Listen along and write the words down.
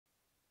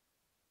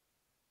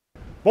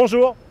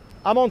Bonjour,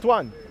 I'm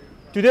Antoine.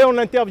 Today on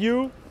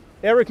l'interview,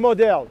 Eric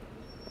Modell,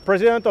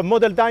 president of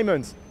Modell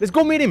Diamonds. Let's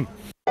go meet him.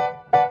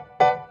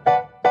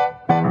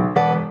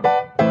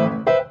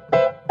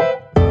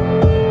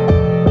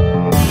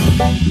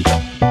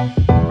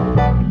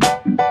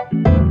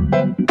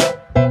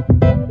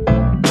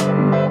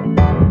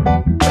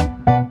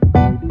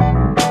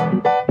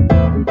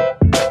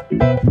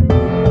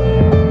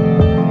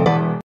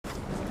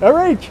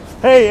 Eric!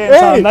 Hey,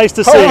 Antoine, hey, nice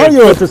to see you. How are you?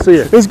 Good to see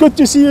you. It's good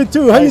to see you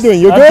too. How are you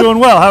doing? You good? I'm doing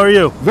well. How are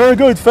you? Very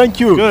good, thank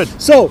you. Good.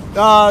 So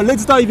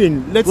let's dive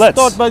in. Let's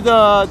start by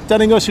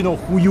telling us,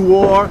 who you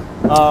are,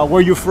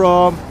 where you're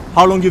from,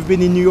 how long you've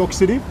been in New York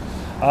City.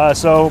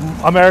 So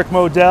I'm Eric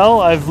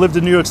Modell. I've lived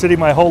in New York City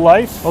my whole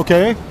life.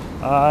 Okay.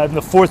 I'm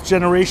the fourth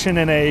generation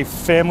in a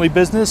family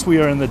business. We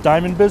are in the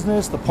diamond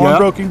business, the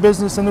pawnbroking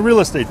business, and the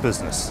real estate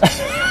business.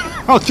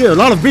 Okay, a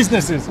lot of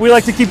businesses. We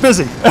like to keep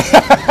busy.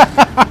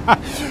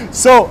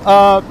 So,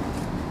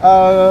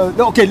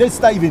 okay, let's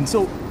dive in.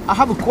 So, I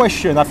have a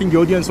question. I think the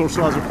audience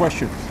also has a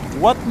question.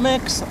 What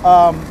makes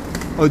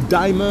a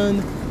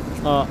diamond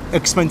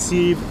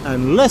expensive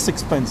and less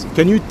expensive?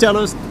 Can you tell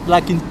us,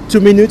 like in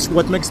 2 minutes,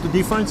 what makes the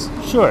difference?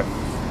 Sure.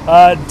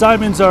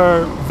 Diamonds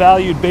are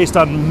valued based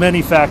on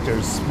many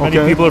factors. Many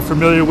people are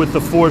familiar with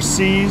the 4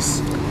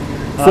 C's.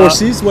 4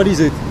 C's? What is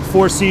it?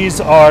 4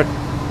 C's are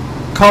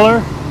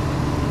color,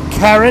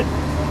 carat,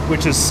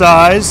 which is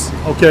size.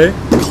 Okay.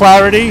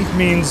 Clarity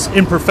means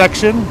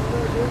imperfection,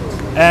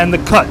 and the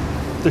cut,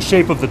 the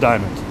shape of the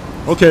diamond.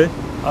 Okay.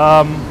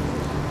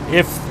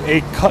 If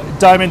a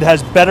diamond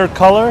has better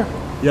color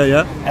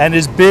and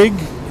is big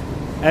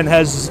and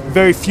has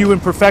very few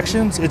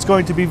imperfections, it's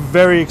going to be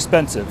very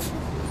expensive.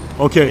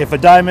 Okay. If a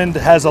diamond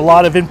has a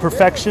lot of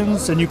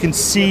imperfections and you can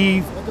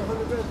see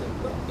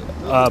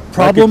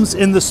problems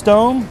in the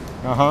stone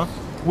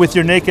with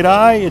your naked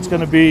eye, it's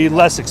going to be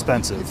less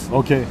expensive.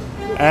 Okay.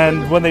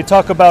 And when they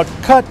talk about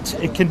cut,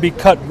 it can be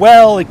cut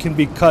well, it can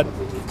be cut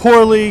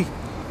poorly.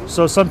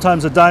 So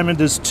sometimes a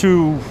diamond is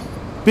too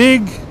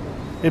big,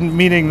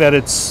 meaning that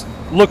it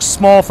looks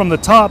small from the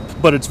top,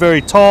 but it's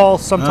very tall.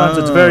 Sometimes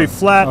it's very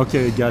flat.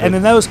 Okay, got it. And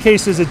in those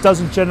cases, it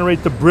doesn't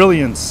generate the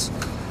brilliance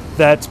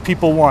that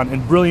people want.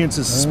 And brilliance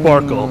is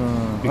sparkle,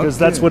 because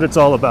that's what it's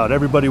all about.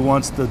 Everybody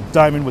wants the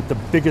diamond with the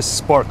biggest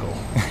sparkle.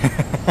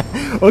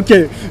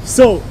 Okay,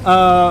 so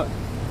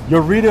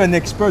you're really an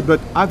expert,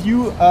 but have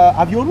you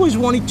always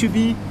wanted to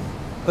be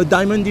a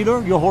diamond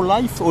dealer your whole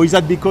life, or is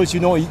that because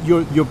you're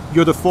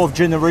the 4th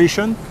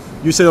generation?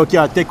 You said, okay,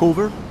 I'll take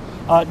over.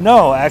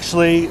 No,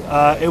 actually,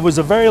 it was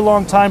a very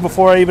long time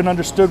before I even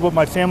understood what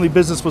my family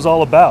business was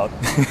all about.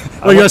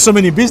 Well, you have so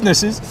many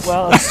businesses.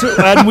 Well,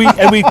 and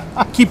we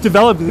keep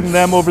developing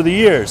them over the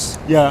years.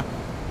 Yeah.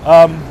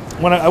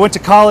 When I went to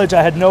college,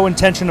 I had no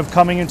intention of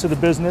coming into the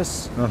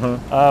business.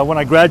 When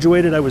I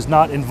graduated, I was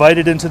not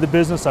invited into the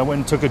business. I went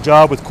and took a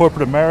job with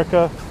corporate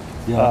America.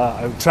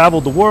 I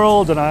traveled the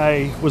world, and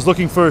I was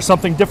looking for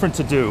something different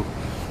to do.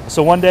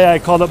 So one day I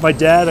called up my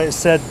dad. I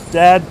said,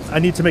 "Dad, I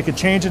need to make a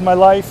change in my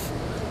life."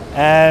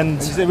 And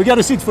he said, "We got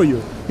a seat for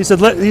you." He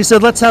said,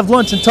 "Let's have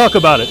lunch and talk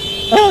about it."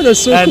 Oh, that's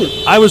so cool.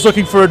 I was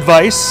looking for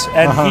advice,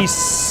 and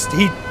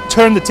he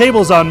turned the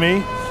tables on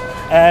me,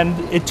 and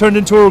it turned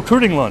into a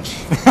recruiting lunch.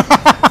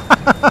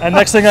 And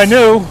next thing I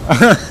knew,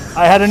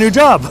 I had a new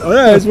job. Oh,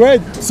 yeah, that's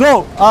right.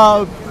 So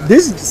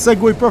this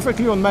segues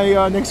perfectly on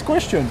my next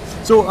question.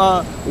 So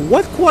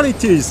what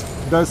qualities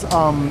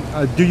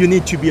do you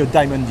need to be a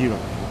diamond dealer?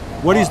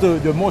 What is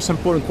the most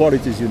important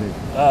qualities you need?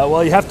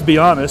 Well, you have to be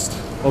honest.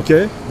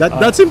 Okay,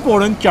 that's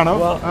important, kind of.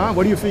 Well,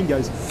 what do you think,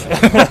 guys?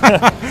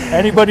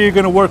 Anybody you're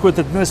going to work with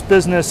in this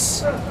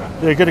business,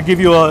 they're going to give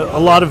you a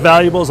lot of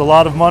valuables, a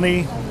lot of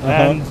money,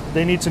 and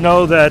they need to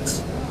know that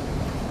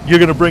you're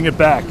going to bring it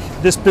back.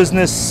 This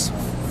business,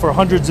 for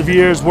hundreds of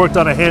years, worked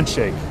on a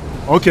handshake.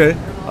 Okay.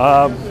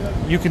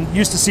 You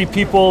used to see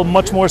people,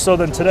 much more so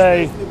than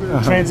today,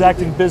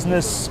 transacting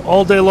business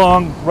all day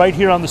long right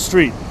here on the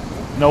street.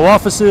 No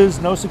offices,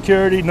 no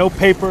security, no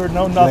paper,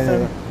 no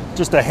nothing.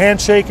 Just a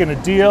handshake and a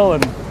deal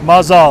and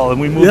mazal,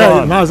 and we move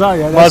on.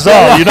 Mazal,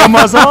 mazal. You know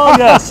mazal?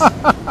 Yes.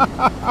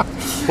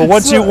 But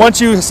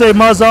once you say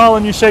mazal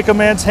and you shake a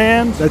man's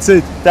hand, that's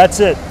it. That's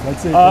it.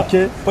 That's it.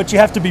 Okay. But you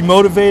have to be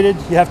motivated.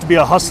 You have to be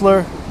a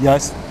hustler.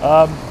 Yes.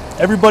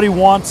 Everybody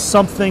wants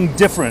something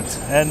different,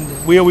 and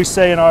we always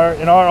say in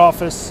our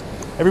office,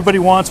 everybody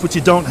wants what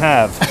you don't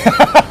have.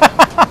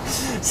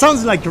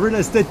 Sounds like real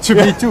estate to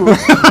me too.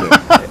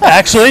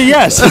 Actually,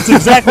 yes, it's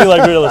exactly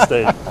like real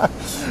estate.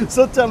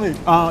 So tell me,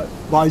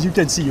 well, as you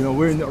can see,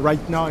 we're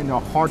right now in the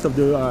heart of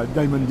the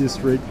diamond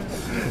district.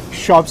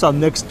 Shops are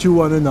next to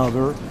one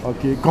another.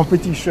 Okay,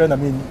 competition. I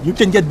mean, you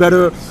can get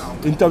better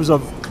in terms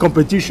of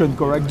competition,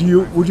 correct?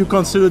 Would you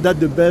consider that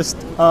the best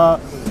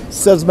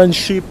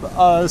salesmanship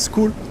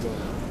school?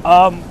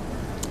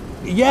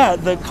 Yeah,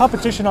 the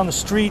competition on the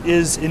street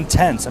is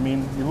intense. I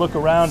mean, you look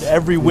around,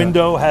 every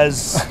window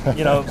has,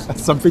 you know,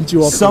 something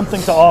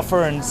to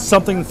offer and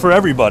something for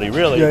everybody,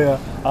 really. Yeah,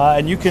 yeah.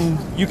 And you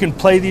can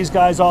play these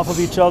guys off of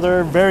each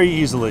other very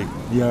easily.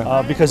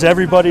 Yeah. Because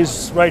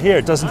everybody's right here.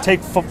 It doesn't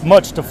take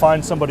much to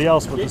find somebody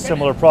else with a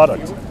similar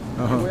product.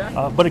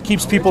 But it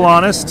keeps people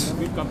honest.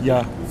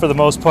 Yeah. For the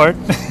most part.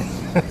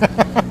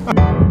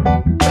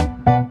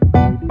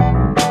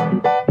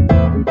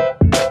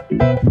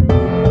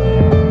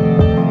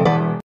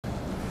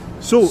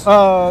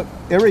 So,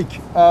 Eric,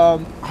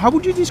 how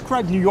would you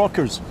describe New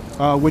Yorkers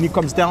when it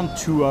comes down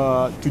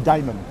to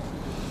diamond?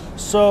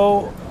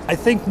 So, I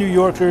think New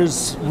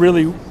Yorkers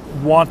really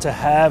want to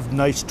have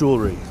nice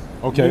jewelry.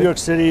 Okay. New York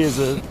City is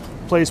a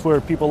place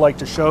where people like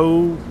to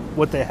show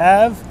what they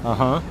have,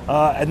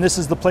 and this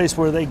is the place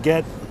where they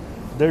get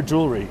their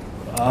jewelry.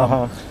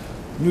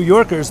 New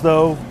Yorkers,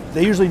 though,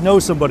 they usually know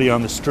somebody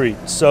on the street,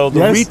 so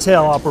the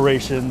retail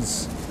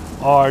operations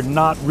are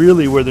not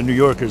really where the New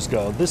Yorkers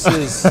go. This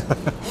is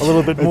a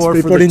little bit more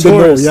for the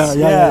tourists.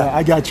 Yeah,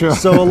 I got you.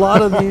 So a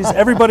lot of these,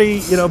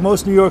 everybody, you know,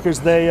 most New Yorkers,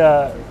 they,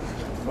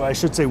 well, I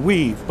should say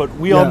but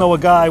we all know a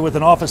guy with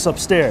an office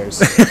upstairs.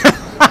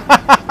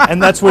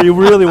 And that's where you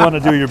really want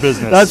to do your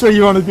business. That's where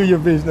you want to do your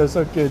business.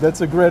 Okay,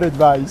 that's a great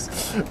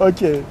advice.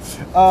 Okay.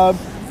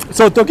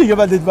 So talking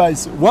about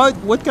advice,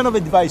 what kind of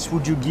advice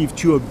would you give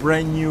to a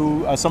brand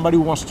new, somebody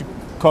who wants to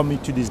come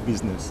into this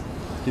business?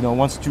 You know,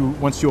 wants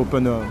to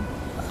open a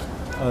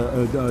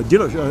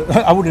dealership.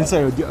 I wouldn't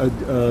say a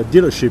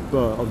dealership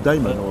of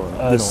diamond or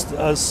a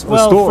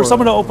store. For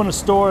someone to open a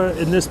store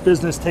in this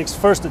business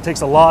it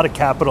takes a lot of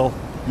capital.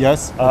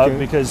 Yes.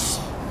 Because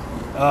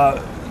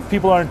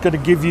people aren't going to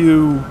give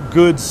you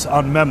goods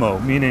on memo,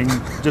 meaning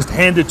just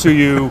hand it to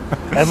you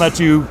and let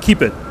you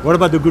keep it. What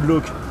about the good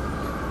look?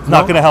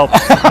 Not going to help.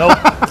 Nope.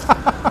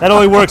 That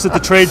only works at the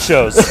trade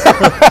shows.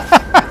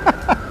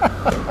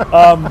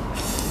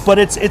 But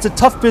it's a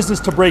tough business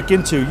to break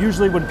into.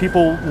 Usually when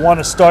people want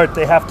to start,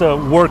 they have to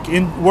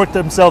work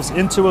themselves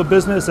into a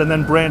business and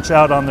then branch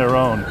out on their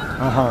own.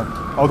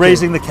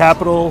 Raising the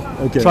capital,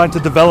 trying to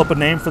develop a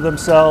name for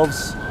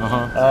themselves,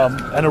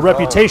 and a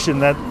reputation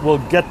that will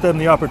get them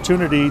the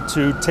opportunity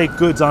to take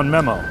goods on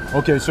memo.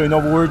 Okay, so in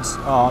other words,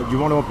 you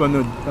want to open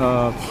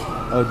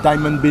a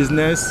diamond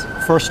business,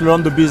 first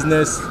learn the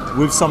business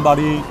with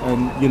somebody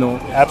and, you know,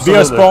 be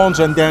a sponge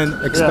and then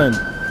expand.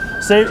 Yeah.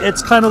 Say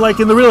it's kind of like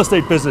in the real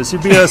estate business.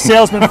 You'd be a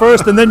salesman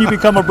first and then you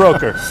become a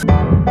broker.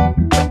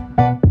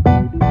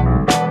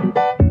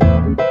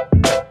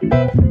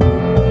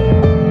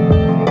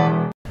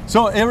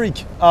 So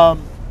Eric, how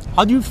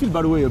do you feel,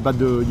 by the way, about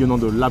the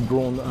the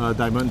lab-grown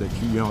diamond that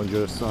you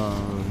just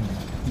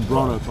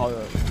brought up?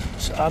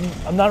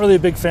 I'm not really a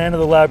big fan of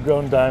the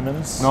lab-grown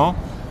diamonds. No.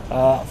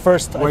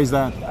 Why is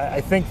that?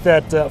 I think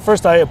that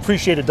first I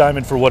appreciate a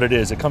diamond for what it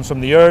is. It comes from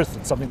the earth.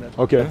 It's something that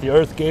the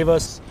earth gave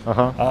us,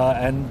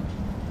 and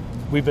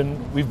we've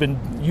been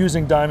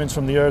using diamonds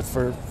from the earth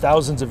for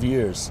thousands of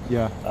years.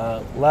 Yeah.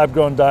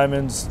 Lab-grown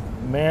diamonds,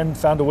 man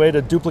found a way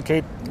to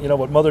duplicate,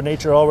 what Mother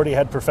Nature already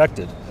had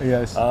perfected.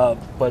 Yes.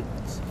 But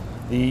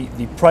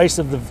the price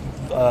of the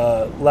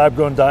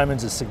lab-grown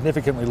diamonds is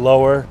significantly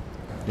lower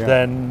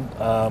than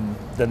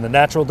the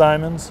natural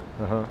diamonds,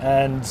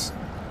 and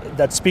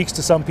that speaks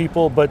to some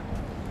people, but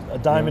a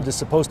diamond is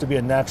supposed to be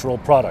a natural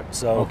product.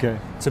 So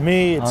to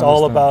me, it's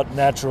all about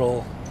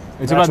natural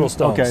stones.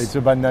 Okay, it's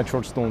about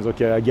natural stones.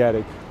 Okay, I get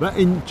it. But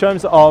in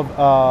terms of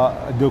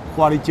the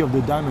quality of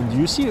the diamond, do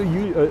you see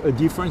a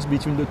difference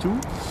between the two?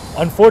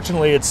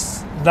 Unfortunately,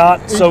 it's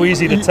not so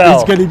easy to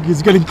tell.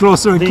 It's getting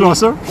closer and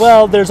closer?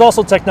 Well, there's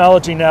also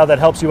technology now that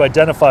helps you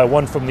identify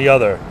one from the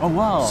other. Oh,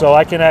 wow. So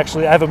I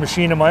have a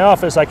machine in my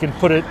office, I can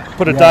put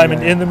a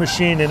diamond in the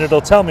machine and it'll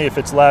tell me if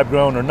it's lab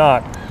grown or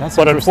not.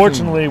 But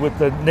unfortunately, with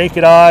the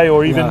naked eye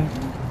or even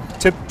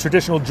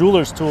traditional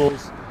jeweler's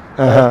tools,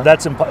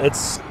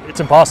 it's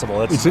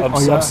impossible.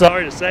 I'm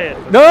sorry to say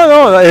it.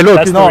 No. Hey, look,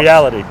 that's the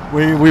reality.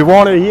 We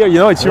want to hear.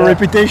 It's your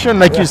reputation,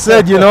 like you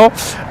said.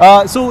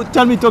 So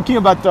tell me, talking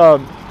about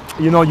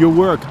your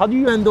work, how do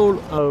you handle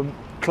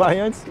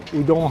clients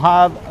who don't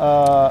have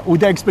who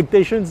their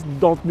expectations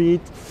don't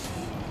meet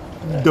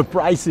the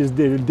prices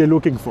they're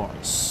looking for?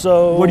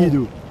 So what do you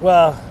do?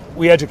 Well,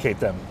 we educate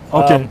them.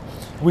 Okay.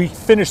 We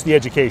finish the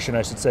education,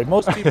 I should say.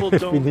 Most people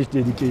don't finish the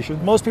education.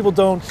 Most people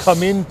don't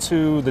come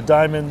into the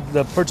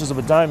purchase of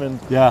a diamond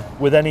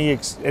with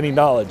any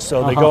knowledge.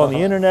 So they go on the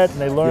internet and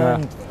they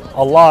learn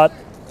a lot,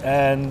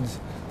 and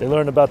they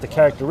learn about the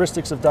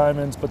characteristics of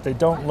diamonds, but they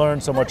don't learn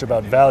so much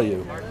about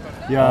value.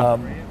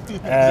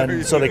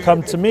 And so they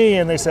come to me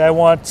and they say, I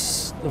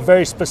want a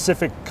very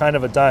specific kind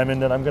of a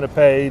diamond and I'm going to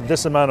pay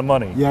this amount of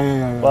money.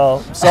 Yeah.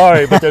 Well,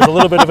 sorry, but there's a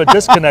little bit of a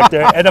disconnect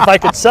there. And if I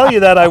could sell you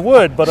that, I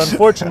would, but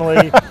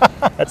unfortunately,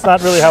 that's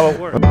not really how it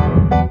works.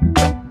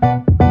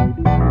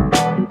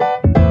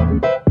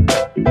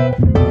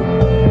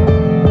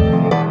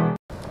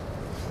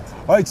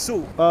 All right,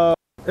 so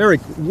Eric,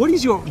 what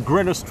is your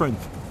greatest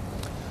strength?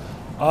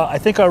 I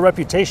think our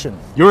reputation.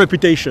 Your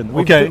reputation,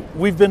 okay.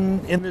 We've been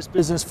in this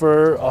business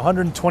for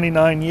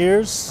 129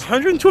 years.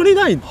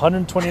 129?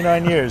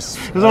 129 years.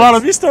 There's a lot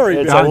of history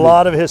It's behind a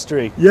lot of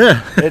history.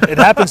 Yeah. It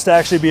happens to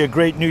actually be a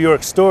great New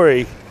York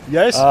story.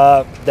 Yes.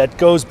 That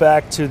goes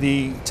back to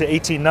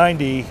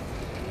 1890.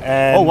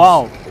 And oh,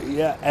 wow.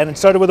 Yeah, and it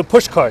started with a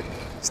push cart.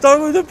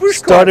 Started with a push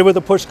cart? Started with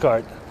a push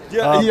cart.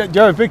 Yeah, do you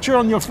have a picture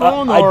on your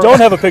phone? I don't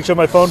have a picture on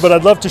my phone, but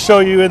I'd love to show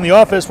you in the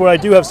office where I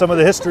do have some of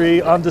the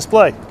history on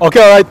display. Okay,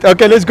 all right.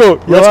 Okay, let's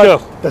go. Let's go.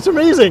 That's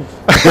amazing.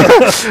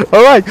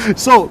 All right.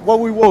 So, while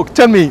we walk,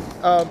 tell me,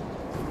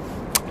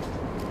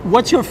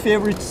 what's your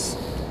favorite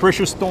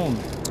precious stone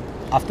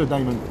after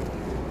diamond?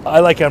 I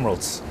like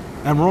emeralds.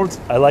 Emeralds?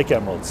 I like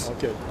emeralds.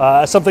 Okay.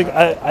 Something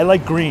I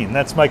like green.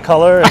 That's my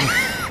color, and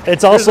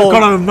it's also the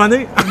color of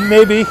money.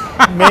 Maybe.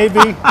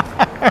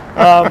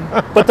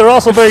 But they're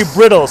also very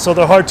brittle, so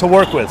they're hard to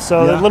work with.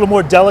 So they're a little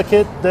more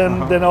delicate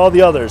than all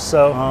the others.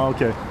 So.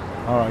 Okay.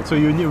 All right. So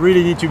you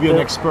really need to be an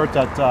expert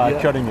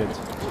at cutting it.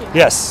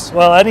 Yes.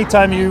 Well,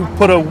 anytime you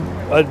put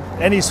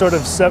any sort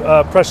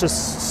of precious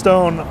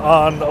stone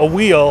on a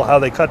wheel, how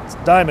they cut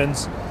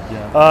diamonds,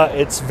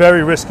 it's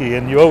very risky,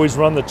 and you always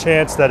run the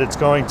chance that it's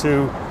going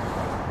to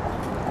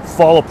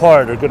fall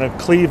apart or going to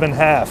cleave in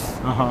half,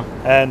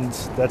 and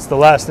that's the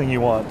last thing you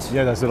want.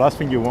 Yeah, that's the last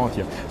thing you want.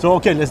 Yeah. So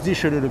okay, let's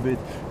dish a little bit.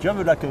 Do you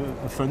have like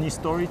a funny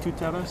story to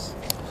tell us?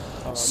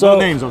 No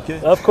names,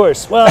 okay? Of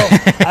course. Well,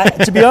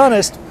 to be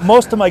honest,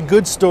 most of my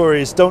good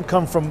stories don't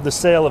come from the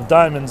sale of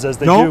diamonds as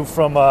they do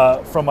from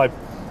our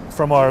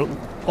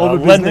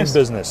lending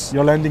business.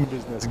 Your lending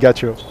business.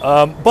 Got you.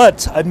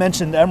 But I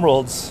mentioned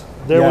emeralds.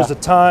 There was a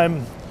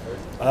time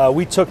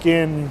we took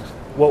in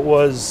what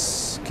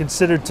was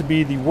considered to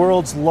be the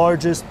world's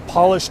largest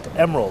polished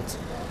emerald.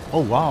 Oh,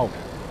 wow.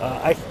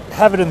 I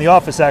have it in the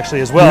office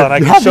actually as well, and I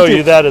can show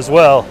you that as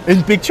well.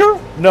 In picture?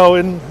 No,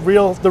 in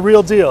the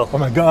real deal. Oh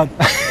my God.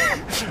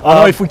 I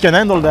don't know if we can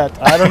handle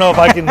that. I don't know if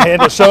I can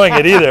handle showing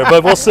it either,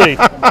 but we'll see.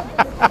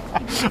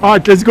 All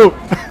right, let's go.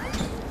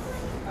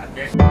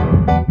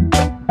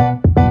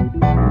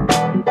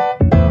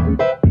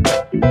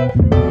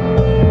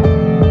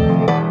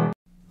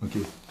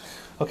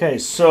 Okay,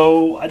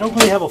 so I don't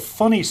really have a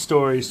funny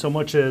story so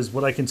much as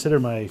what I consider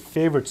my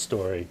favorite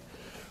story.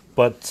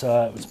 But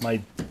it was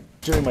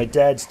during my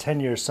dad's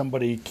tenure,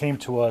 somebody came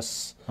to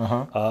us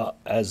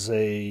as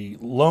a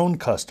loan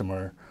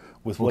customer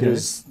with what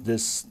is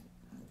this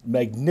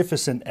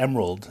magnificent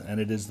emerald, and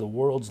it is the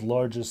world's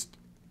largest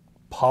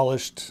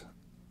polished,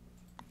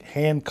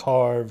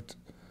 hand-carved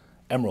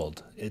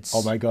emerald. It's,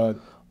 oh my God.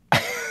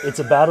 It's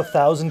about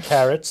 1,000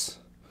 carats.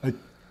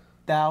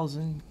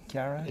 1,000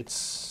 carats?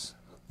 It's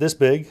this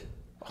big.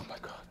 Oh my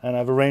God. And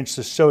I've arranged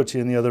to show it to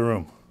you in the other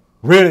room.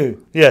 Really?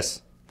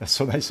 Yes. That's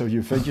so nice of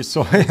you. Thank you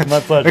so much. My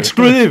pleasure.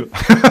 Exclusive.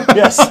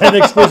 Yes, and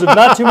exclusive.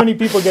 Not too many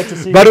people get to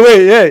see. By the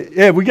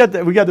way, we got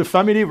the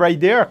family right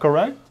there,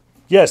 correct?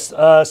 Yes.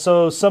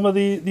 So some of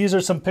these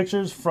are some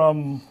pictures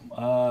from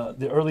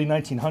the early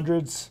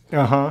 1900s.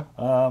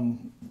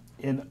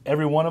 In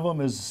every one of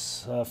them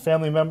is a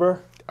family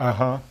member.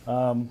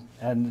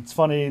 And it's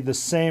funny, the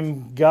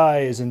same guy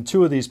is in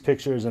two of these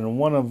pictures, and in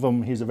one of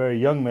them he's a very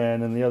young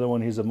man, and the other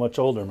one he's a much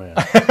older man.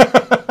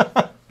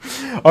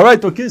 All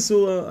right, okay,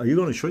 so are you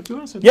going to show it to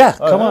us? Yeah,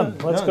 come on,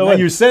 let's go in.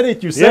 You said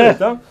it,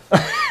 huh?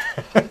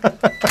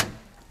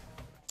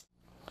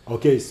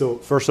 Okay, so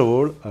first of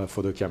all,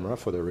 for the camera,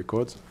 for the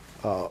records,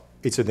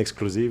 it's an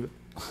exclusive.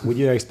 We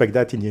didn't expect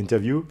that in the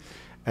interview,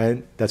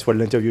 and that's what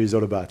the interview is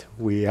all about.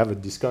 We have a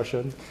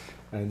discussion,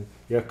 and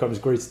here comes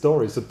great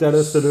story. So tell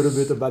us a little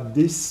bit about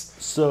this.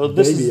 So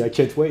this I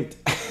can't wait.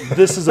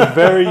 This is a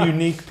very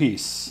unique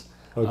piece.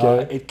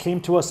 Okay. It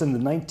came to us in the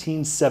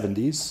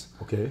 1970s.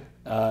 Okay.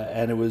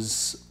 And it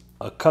was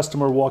a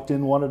customer walked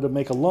in, wanted to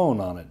make a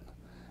loan on it.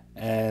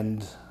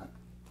 And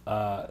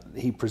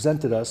he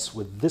presented us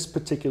with this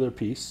particular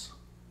piece,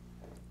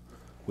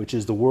 which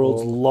is the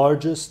world's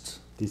largest.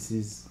 This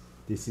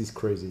is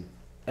crazy.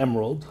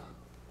 Emerald.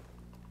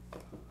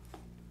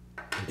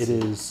 It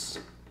is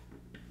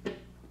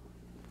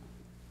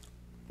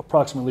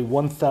approximately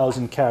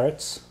 1,000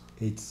 carats.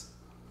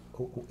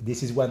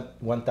 This is what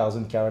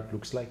 1,000 carat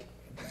looks like?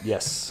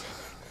 Yes.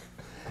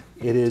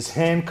 It is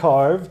hand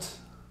carved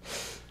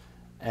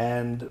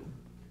and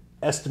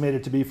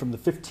estimated to be from the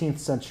 15th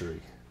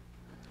century.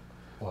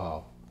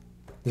 Wow.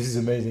 This is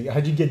amazing.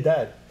 How'd you get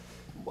that?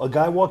 A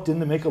guy walked in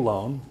to make a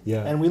loan,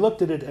 and we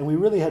looked at it, and we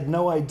really had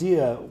no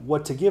idea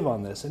what to give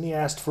on this. And he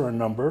asked for a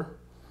number.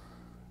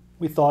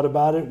 We thought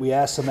about it. We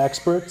asked some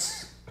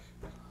experts.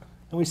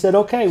 And we said,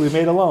 okay, we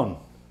made a loan.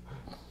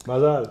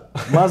 Mazal.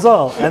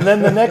 Mazal. And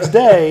then the next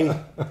day,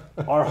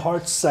 our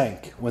hearts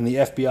sank when the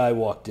FBI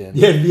walked in.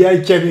 The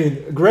FBI came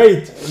in.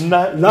 Great.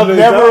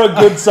 Never a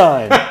good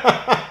sign.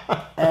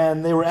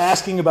 And they were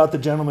asking about the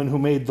gentleman who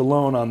made the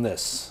loan on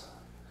this.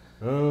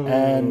 Oh.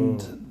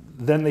 And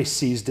then they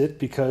seized it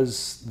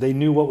because they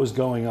knew what was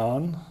going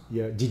on.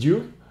 Yeah. Did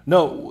you?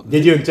 No.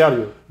 They didn't tell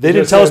you. They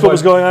didn't tell us what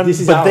was going on,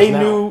 but they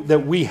knew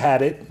that we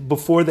had it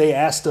before they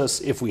asked us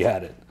if we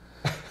had it.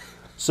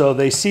 So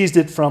they seized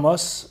it from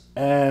us,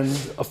 And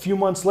a few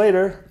months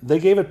later, they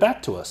gave it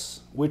back to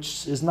us,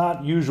 which is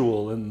not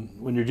usual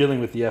when you're dealing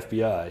with the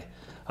FBI.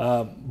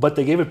 But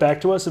they gave it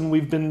back to us, and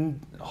we've been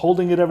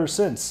holding it ever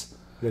since.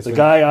 The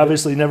guy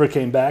obviously never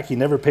came back. He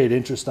never paid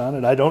interest on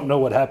it. I don't know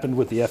what happened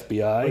with the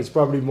FBI. It's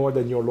probably more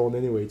than your loan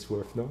anyway. It's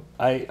worth, no?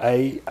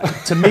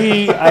 To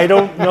me, I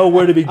don't know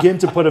where to begin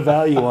to put a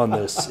value on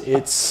this.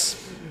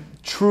 It's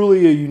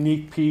truly a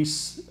unique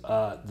piece,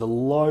 the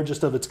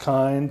largest of its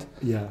kind.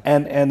 Yeah.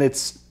 And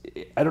it's,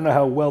 I don't know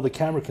how well the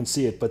camera can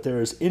see it, but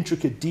there is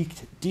intricate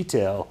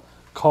detail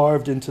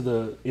carved into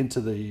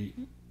the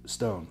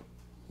stone.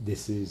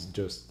 This is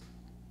just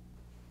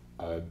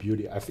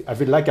beauty. I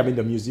feel like I'm in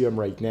the museum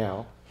right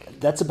now.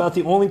 That's about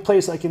the only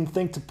place I can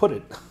think to put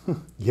it.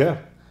 Yeah,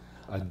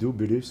 I do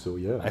believe so,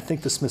 yeah. I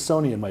think the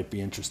Smithsonian might be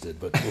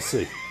interested, but we'll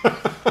see.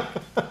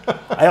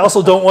 I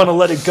also don't want to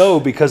let it go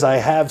because I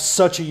have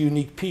such a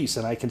unique piece,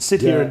 and I can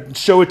sit here and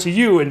show it to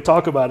you and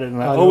talk about it,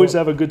 and I always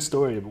have a good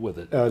story with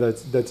it.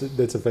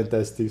 That's a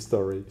fantastic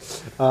story.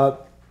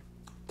 Tell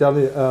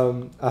me,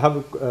 I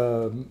have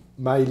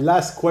my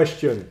last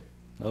question.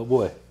 Oh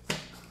boy.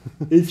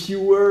 If you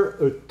were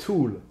a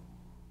tool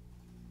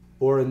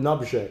or an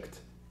object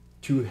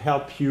to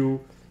help your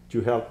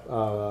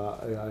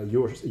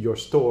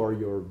store,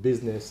 your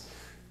business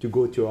to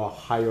go to a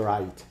higher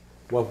height,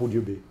 what would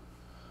you be?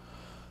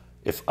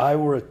 If I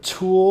were a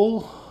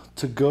tool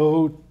to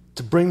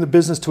bring the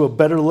business to a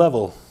better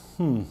level,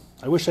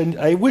 I wish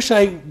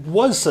I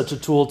was such a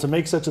tool to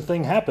make such a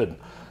thing happen.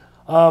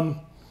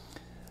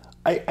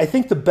 I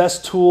think the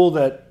best tool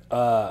that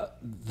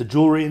the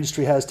jewelry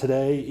industry has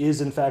today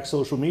is in fact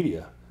social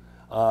media.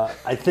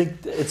 I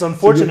think it's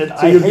unfortunate.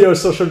 So you'd be a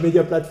social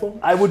media platform?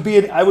 I would be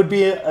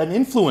an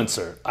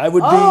influencer. I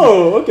would be.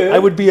 Oh, okay. I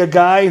would be a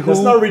guy who.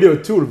 That's not really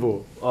a tool,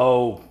 though.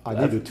 Oh, I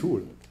need a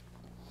tool.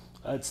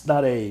 It's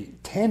not a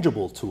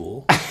tangible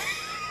tool,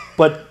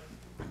 but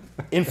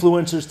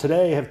influencers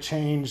today have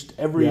changed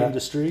every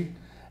industry,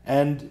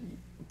 and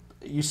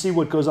you see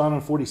what goes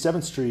on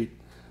 47th Street.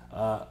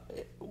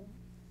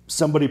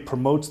 Somebody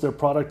promotes their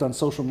product on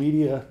social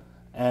media,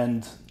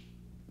 and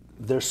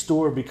their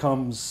store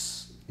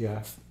becomes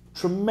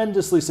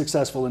tremendously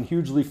successful and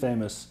hugely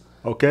famous.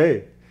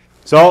 Okay,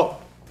 so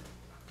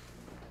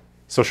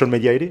social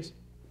media it is.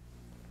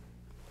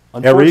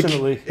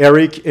 Unfortunately,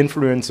 Eric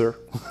influencer.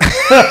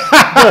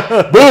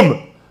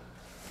 Boom.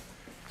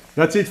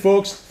 That's it,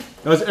 folks.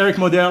 That was Eric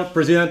Modell,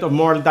 president of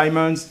Modell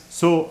Diamonds.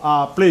 So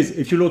please,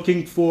 if you're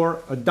looking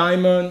for a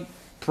diamond,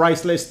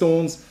 priceless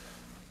stones,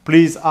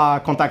 please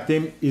contact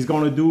him. He's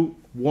gonna do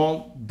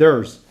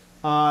wonders.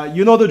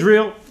 You know the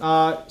drill.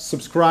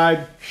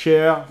 Subscribe,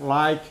 share,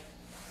 like,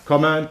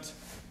 comment.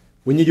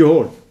 We need your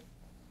help.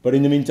 But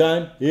in the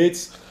meantime,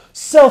 it's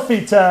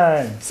selfie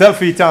time.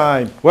 Selfie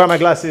time. Where are my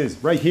glasses?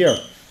 Right here.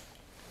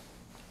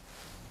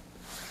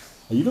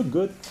 You look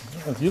good.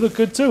 You look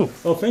good too.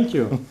 Oh, thank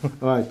you.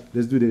 All right,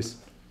 let's do this.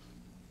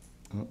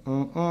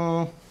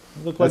 You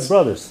look like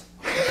brothers.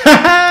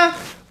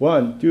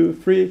 1, 2,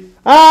 3.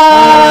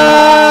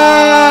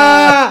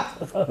 Ah!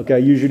 Okay, I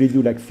usually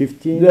do like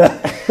 15.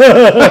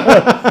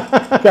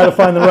 Gotta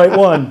find the right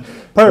one.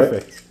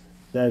 Perfect.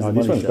 That is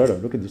this one's better.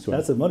 Look at this one.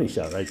 That's a money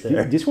shot right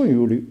there. This one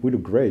you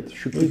look great.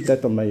 Should put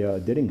that on my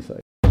dating site.